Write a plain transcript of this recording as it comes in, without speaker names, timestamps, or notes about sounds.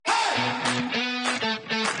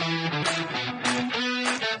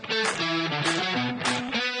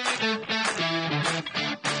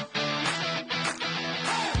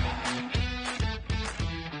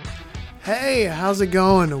Hey, how's it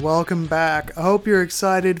going? Welcome back. I hope you're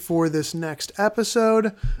excited for this next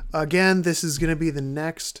episode. Again, this is going to be the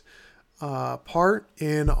next part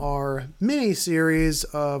in our mini series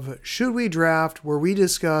of Should We Draft, where we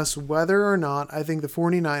discuss whether or not I think the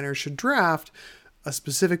 49ers should draft a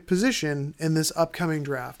specific position in this upcoming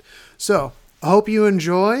draft. So, I hope you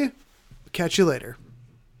enjoy. Catch you later.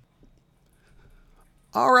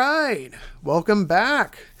 All right, welcome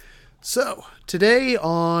back. So, today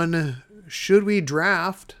on Should We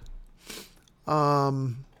Draft,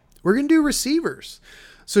 we're going to do receivers.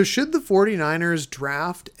 So should the 49ers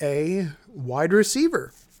draft a wide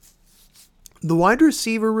receiver? The wide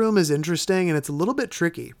receiver room is interesting and it's a little bit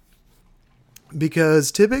tricky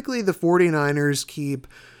because typically the 49ers keep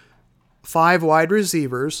 5 wide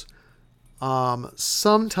receivers.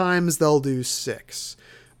 Sometimes they'll do 6,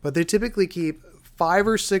 but they typically keep 5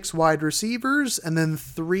 or 6 wide receivers and then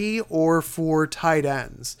 3 or 4 tight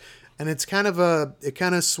ends. And it kind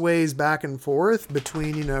of sways back and forth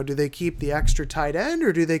between, do they keep the extra tight end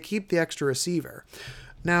or do they keep the extra receiver?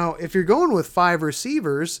 Now, if you're going with 5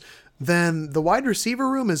 receivers, then the wide receiver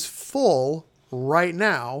room is full right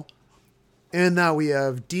now. And now we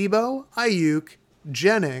have Deebo, Aiyuk,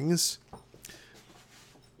 Jennings,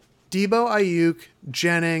 Ray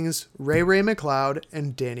McLeod,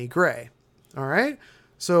 and Danny Gray. All right.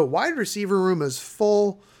 So wide receiver room is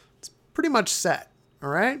full. It's pretty much set. All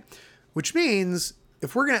right. Which means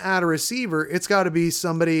if we're going to add a receiver, it's got to be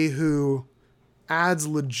somebody who adds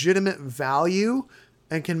legitimate value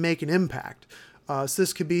and can make an impact. So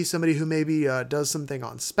this could be somebody who maybe does something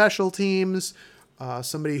on special teams,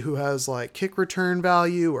 somebody who has like kick return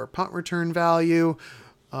value or punt return value.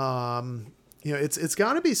 It's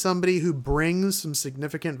got to be somebody who brings some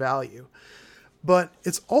significant value. But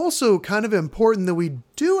it's also kind of important that we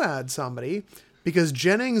do add somebody because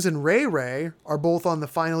Jennings and Ray are both on the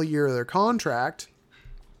final year of their contract.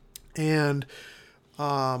 And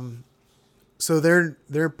so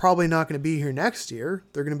they're probably not going to be here next year.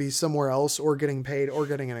 They're going to be somewhere else or getting paid or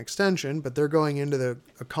getting an extension, but they're going into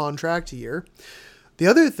a contract year. The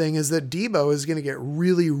other thing is that Deebo is going to get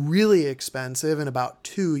really, really expensive in about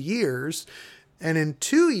 2 years. And in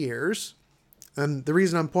 2 years, and the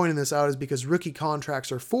reason I'm pointing this out is because rookie contracts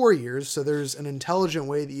are 4 years. So there's an intelligent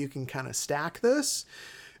way that you can kind of stack this.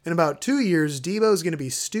 In about 2 years, Deebo is going to be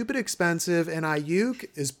stupid expensive and Aiyuk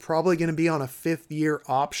is probably going to be on a 5th year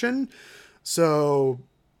option. So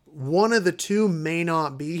one of the two may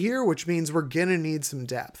not be here, which means we're going to need some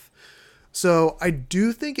depth. So I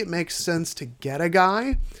do think it makes sense to get a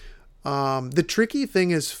guy. The tricky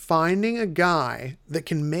thing is finding a guy that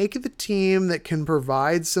can make the team, that can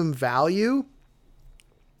provide some value.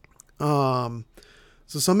 So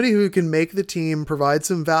somebody who can make the team, provide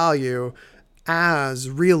some value, as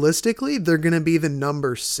realistically, they're going to be the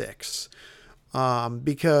number 6.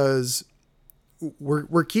 Because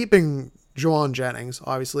we're keeping Jauan Jennings,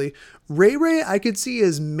 obviously. Ray, I could see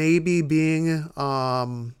as maybe being,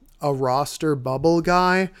 a roster bubble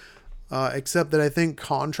guy. Except that I think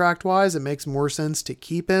contract wise, it makes more sense to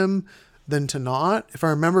keep him than to not. If I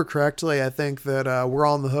remember correctly, I think that, we're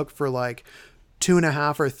on the hook for like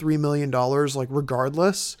 $2.5 or $3 million, like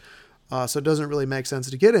regardless. So it doesn't really make sense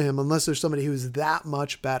to get him unless there's somebody who's that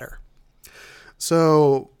much better.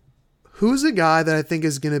 So who's a guy that I think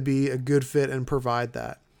is going to be a good fit and provide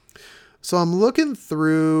that? So I'm looking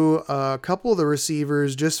through a couple of the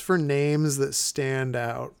receivers just for names that stand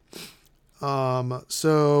out.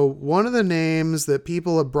 So one of the names that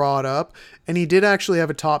people have brought up, and he did actually have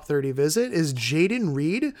a top 30 visit, is Jayden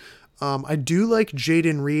Reed. I do like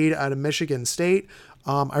Jayden Reed out of Michigan State.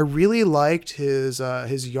 I really liked his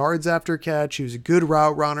yards after catch. He was a good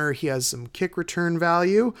route runner. He has some kick return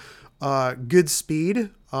value, good speed,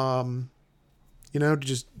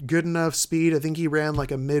 just good enough speed. I think he ran like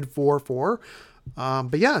a mid 4.4.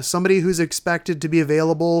 But yeah, somebody who's expected to be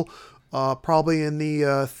available, probably in the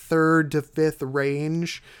 3rd to 5th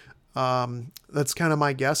range. That's kind of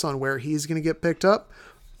my guess on where he's going to get picked up.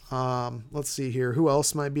 Let's see here. Who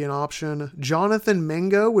else might be an option? Jonathan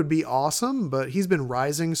Mingo would be awesome, but he's been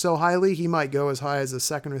rising so highly. He might go as high as the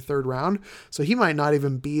 2nd or 3rd round. So he might not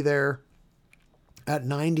even be there at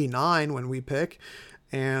 99 when we pick.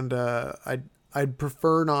 And, I'd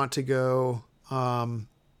prefer not to go, with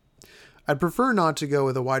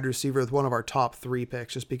a wide receiver with one of our top 3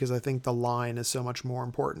 picks, just because I think the line is so much more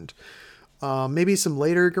important. Maybe some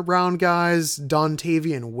later round guys,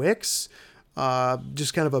 Dontavian Wicks,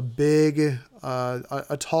 just kind of a big,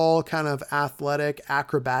 a tall, kind of athletic,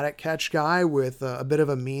 acrobatic catch guy with a bit of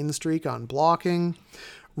a mean streak on blocking.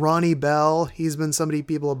 Ronnie Bell, he's been somebody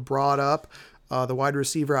people have brought up. the wide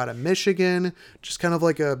receiver out of Michigan, just kind of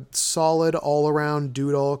like a solid all-around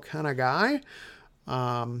doodle kind of guy.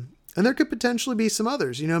 And there could potentially be some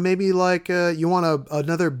others, maybe like you want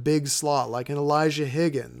another big slot, like an Elijah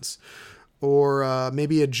Higgins, or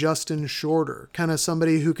maybe a Justin Shorter, kind of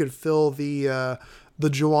somebody who could fill the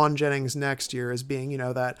Juwan Jennings next year as being,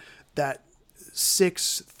 that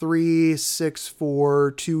 6'3",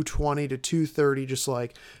 6'4", 220 to 230, just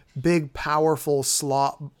like big, powerful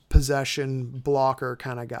slot possession blocker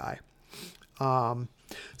kind of guy.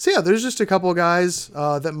 So yeah, there's just a couple of guys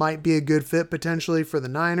that might be a good fit potentially for the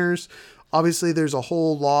Niners. Obviously, there's a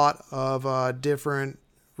whole lot of different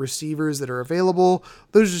receivers that are available.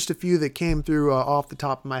 Those are just a few that came through off the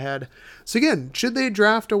top of my head. So again, should they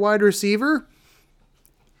draft a wide receiver?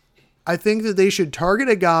 I think that they should target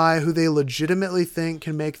a guy who they legitimately think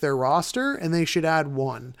can make their roster, and they should add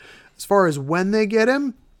one. As far as when they get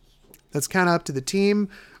him, that's kind of up to the team.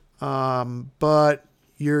 But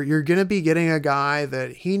you're going to be getting a guy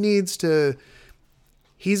that he's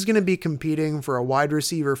going to be competing for a wide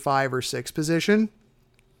receiver 5 or 6 position,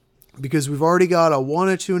 because we've already got a 1,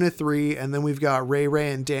 a 2, and a 3, and then we've got Ray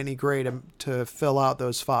and Danny Gray to fill out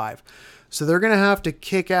those 5. So they're going to have to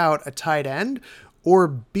kick out a tight end or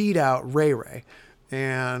beat out Ray.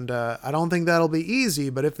 And I don't think that'll be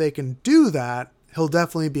easy, but if they can do that, he'll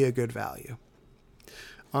definitely be a good value.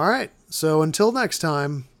 All right, so until next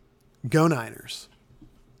time, go Niners.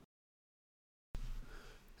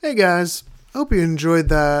 Hey guys, hope you enjoyed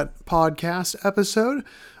that podcast episode.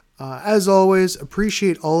 As always,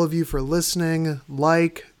 appreciate all of you for listening.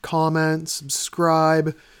 Like, comment,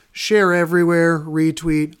 subscribe, share everywhere,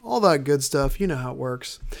 retweet, all that good stuff. You know how it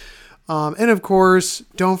works. And of course,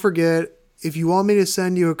 don't forget, if you want me to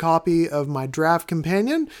send you a copy of my draft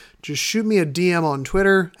companion, just shoot me a DM on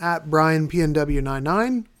Twitter at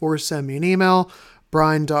BrianPNW99 or send me an email,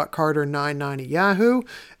 brian.carter99@yahoo,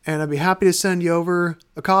 and I'd be happy to send you over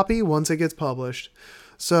a copy once it gets published.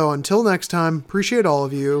 So until next time, appreciate all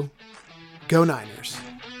of you. Go Niners.